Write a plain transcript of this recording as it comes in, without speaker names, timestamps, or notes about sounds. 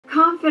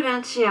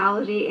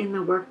Confidentiality in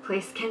the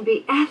workplace can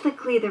be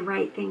ethically the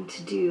right thing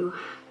to do,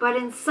 but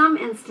in some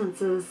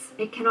instances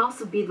it can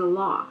also be the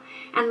law.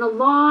 And the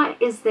law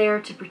is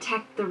there to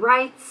protect the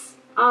rights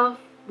of,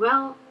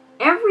 well,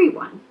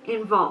 everyone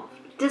involved.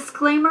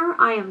 Disclaimer,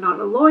 I am not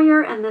a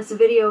lawyer and this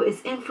video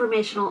is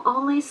informational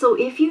only, so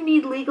if you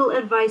need legal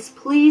advice,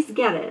 please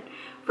get it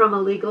from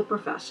a legal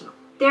professional.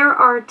 There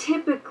are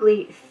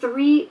typically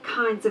 3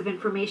 kinds of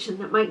information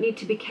that might need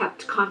to be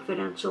kept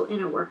confidential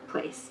in a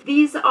workplace.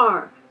 These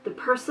are the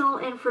personal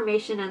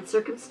information and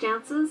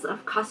circumstances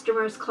of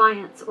customers,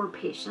 clients, or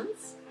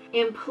patients,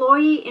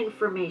 employee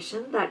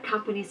information that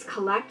companies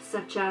collect,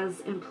 such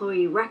as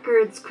employee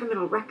records,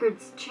 criminal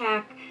records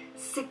check,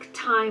 sick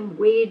time,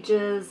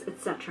 wages,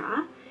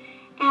 etc.,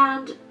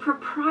 and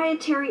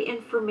proprietary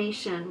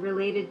information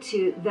related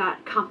to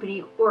that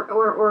company or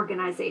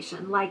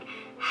organization, like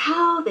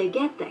how they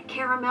get the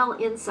caramel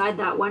inside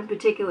that one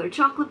particular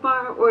chocolate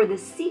bar, or the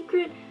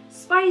secret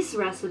spice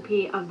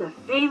recipe of the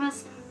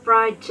famous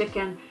fried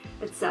chicken,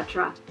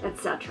 etc.,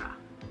 etc.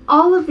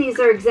 All of these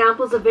are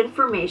examples of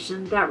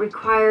information that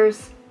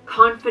requires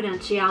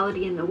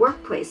confidentiality in the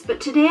workplace,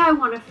 but today I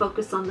want to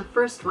focus on the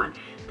first one,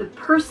 the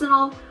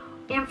personal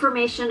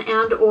information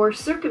and or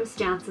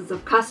circumstances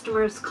of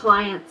customers,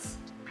 clients,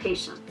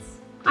 patients.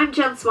 I'm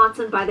Jen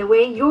Swanson, by the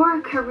way,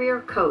 your career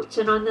coach,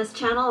 and on this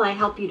channel I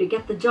help you to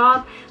get the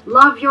job,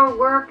 love your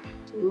work,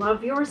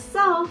 love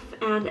yourself,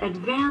 and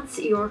advance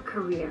your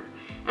career.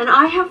 And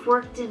I have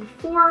worked in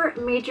 4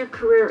 major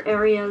career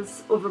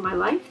areas over my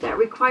life that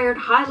required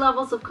high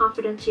levels of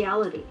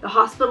confidentiality. The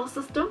hospital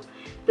system,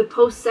 the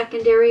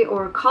post-secondary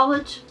or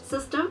college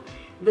system,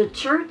 the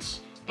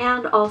church,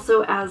 and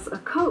also as a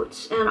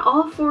coach. And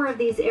all 4 of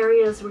these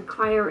areas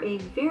require a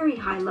very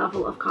high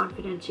level of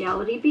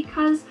confidentiality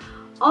because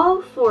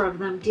all 4 of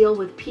them deal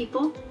with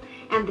people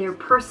and their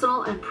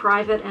personal and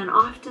private and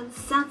often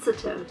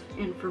sensitive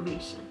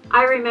information.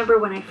 I remember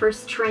when I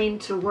first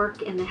trained to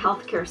work in the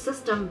healthcare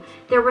system,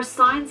 there were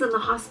signs in the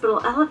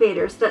hospital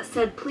elevators that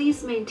said,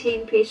 "Please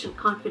maintain patient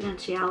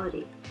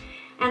confidentiality."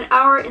 And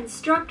our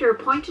instructor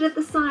pointed at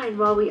the sign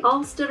while we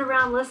all stood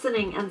around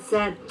listening and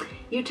said,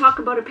 "You talk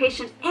about a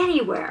patient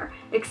anywhere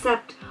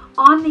except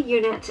on the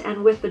unit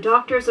and with the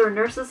doctors or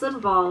nurses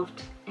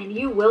involved, and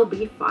you will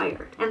be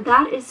fired." And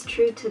that is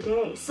true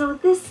today. So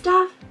this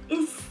stuff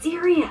is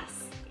serious.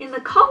 In the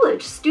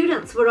college,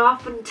 students would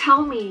often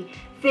tell me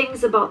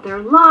things about their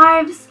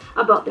lives,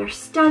 about their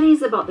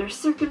studies, about their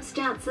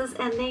circumstances,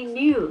 and they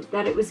knew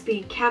that it was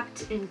being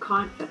kept in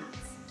confidence.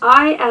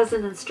 I, as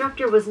an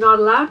instructor, was not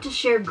allowed to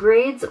share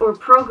grades or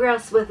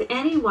progress with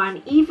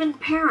anyone, even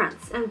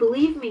parents, and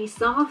believe me,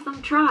 some of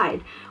them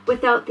tried,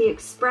 without the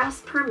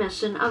express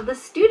permission of the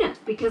student,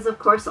 because of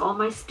course all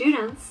my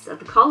students at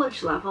the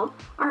college level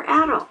are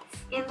adults.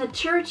 In the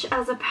church,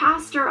 as a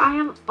pastor, I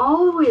am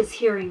always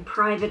hearing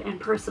private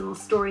and personal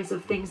stories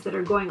of things that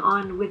are going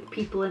on with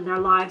people in their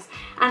lives,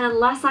 and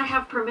unless I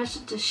have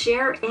permission to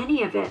share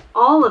any of it,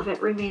 all of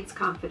it remains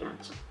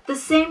confidential. The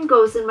same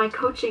goes in my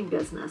coaching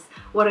business.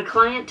 What a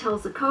client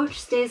tells a coach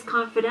stays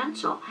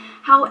confidential.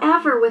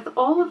 However, with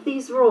all of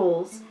these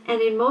roles,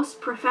 and in most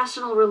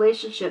professional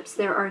relationships,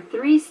 there are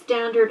 3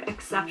 standard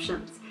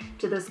exceptions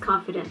to this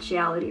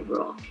confidentiality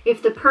rule.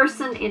 If the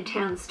person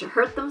intends to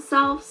hurt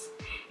themselves,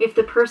 if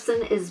the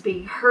person is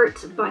being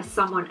hurt by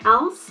someone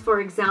else, for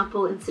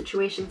example, in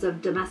situations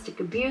of domestic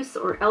abuse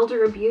or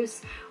elder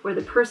abuse, where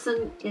the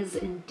person is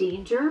in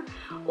danger,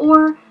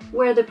 or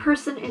where the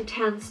person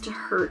intends to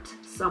hurt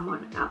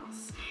someone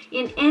else.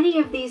 In any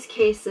of these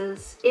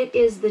cases, it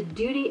is the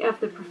duty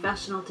of the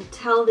professional to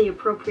tell the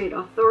appropriate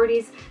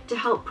authorities to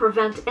help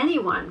prevent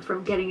anyone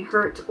from getting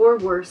hurt or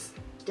worse,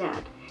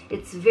 dead.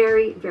 It's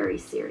very, very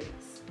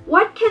serious.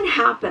 What can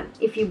happen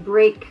if you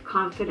break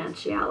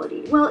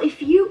confidentiality? Well,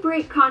 if you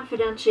break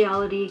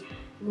confidentiality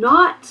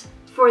not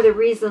for the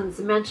reasons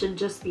mentioned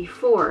just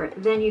before,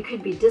 then you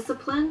could be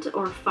disciplined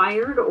or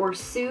fired or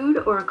sued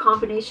or a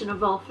combination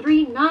of all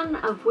 3, none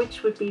of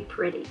which would be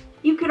pretty.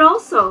 You could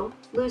also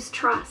lose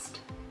trust.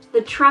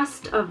 The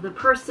trust of the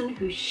person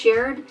who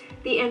shared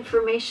the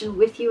information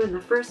with you in the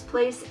first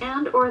place,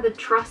 and or the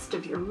trust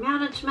of your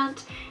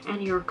management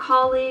and your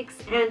colleagues.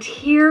 And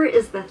here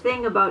is the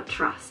thing about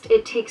trust.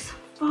 It takes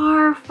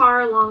far,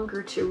 far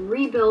longer to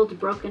rebuild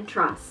broken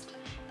trust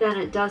than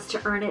it does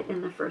to earn it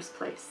in the first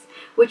place,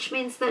 which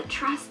means that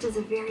trust is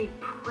a very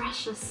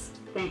precious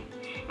thing,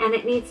 and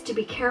it needs to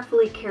be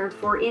carefully cared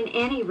for in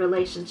any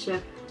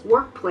relationship,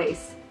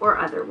 workplace or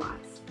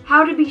otherwise.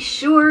 How to be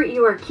sure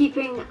you are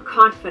keeping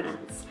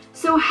confidence.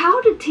 So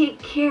how to take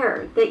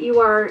care that you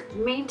are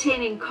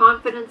maintaining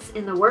confidence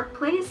in the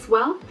workplace?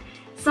 Well,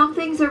 some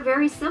things are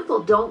very simple.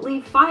 Don't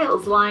leave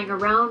files lying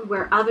around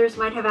where others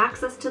might have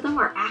access to them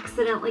or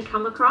accidentally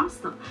come across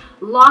them.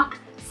 Lock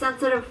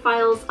sensitive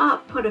files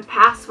up. Put a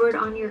password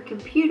on your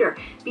computer.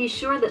 Be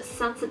sure that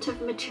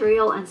sensitive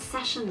material and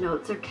session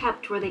notes are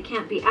kept where they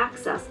can't be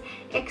accessed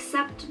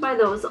except by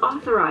those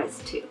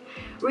authorized to.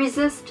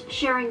 Resist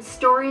sharing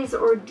stories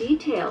or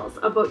details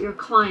about your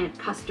client,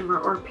 customer,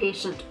 or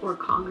patient or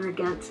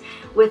congregant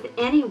with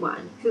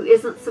anyone who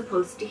isn't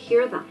supposed to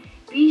hear them.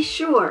 Be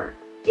sure,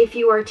 if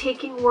you are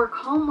taking work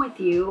home with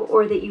you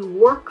or that you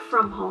work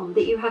from home,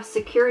 that you have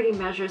security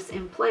measures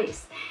in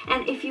place.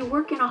 And if you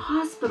work in a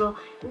hospital,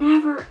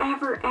 never,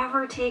 ever,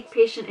 ever take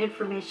patient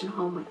information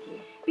home with you.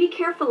 Be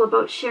careful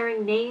about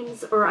sharing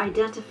names or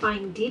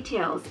identifying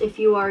details if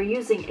you are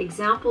using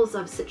examples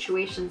of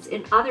situations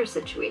in other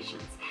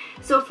situations.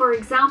 So for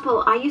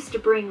example, I used to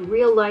bring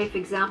real-life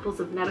examples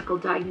of medical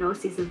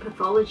diagnoses and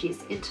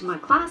pathologies into my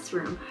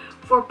classroom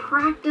for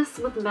practice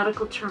with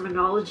medical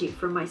terminology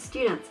for my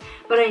students,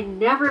 but I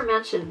never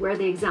mentioned where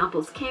the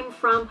examples came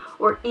from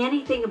or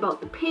anything about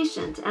the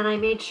patient, and I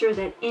made sure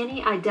that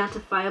any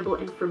identifiable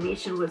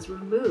information was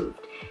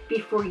removed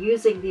before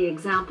using the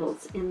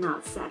examples in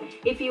that setting.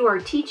 If you are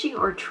teaching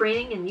or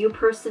training a new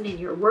person in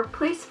your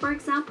workplace, for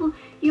example,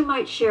 you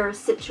might share a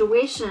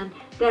situation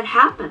that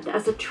happened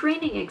as a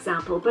training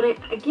example, but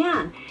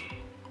again,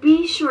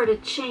 be sure to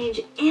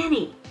change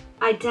any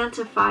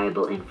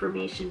identifiable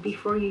information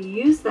before you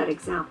use that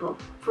example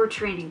for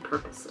training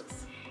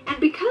purposes. And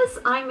because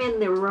I'm in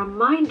the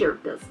reminder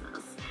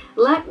business,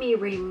 let me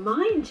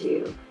remind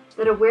you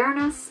that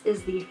awareness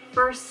is the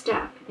first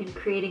step in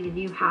creating a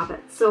new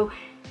habit. So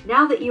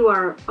now that you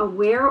are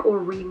aware or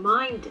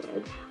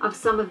reminded of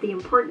some of the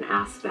important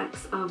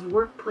aspects of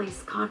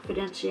workplace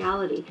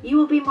confidentiality, you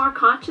will be more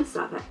conscious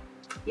of it.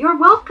 You're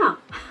welcome.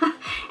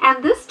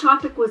 And this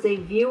topic was a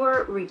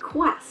viewer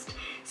request.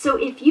 So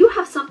if you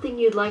have something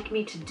you'd like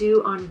me to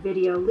do on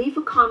video, leave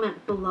a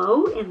comment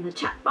below in the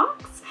chat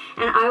box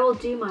and I will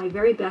do my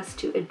very best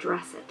to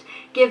address it.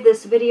 Give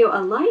this video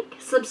a like,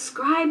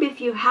 subscribe if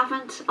you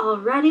haven't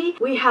already.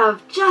 We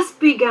have just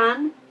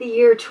begun the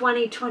year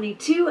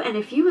 2022, and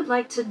if you would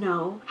like to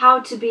know how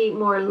to be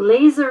more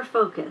laser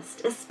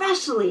focused,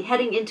 especially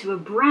heading into a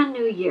brand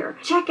new year,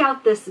 check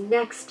out this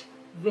next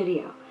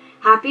video.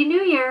 Happy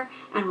New Year,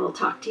 and we'll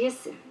talk to you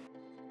soon.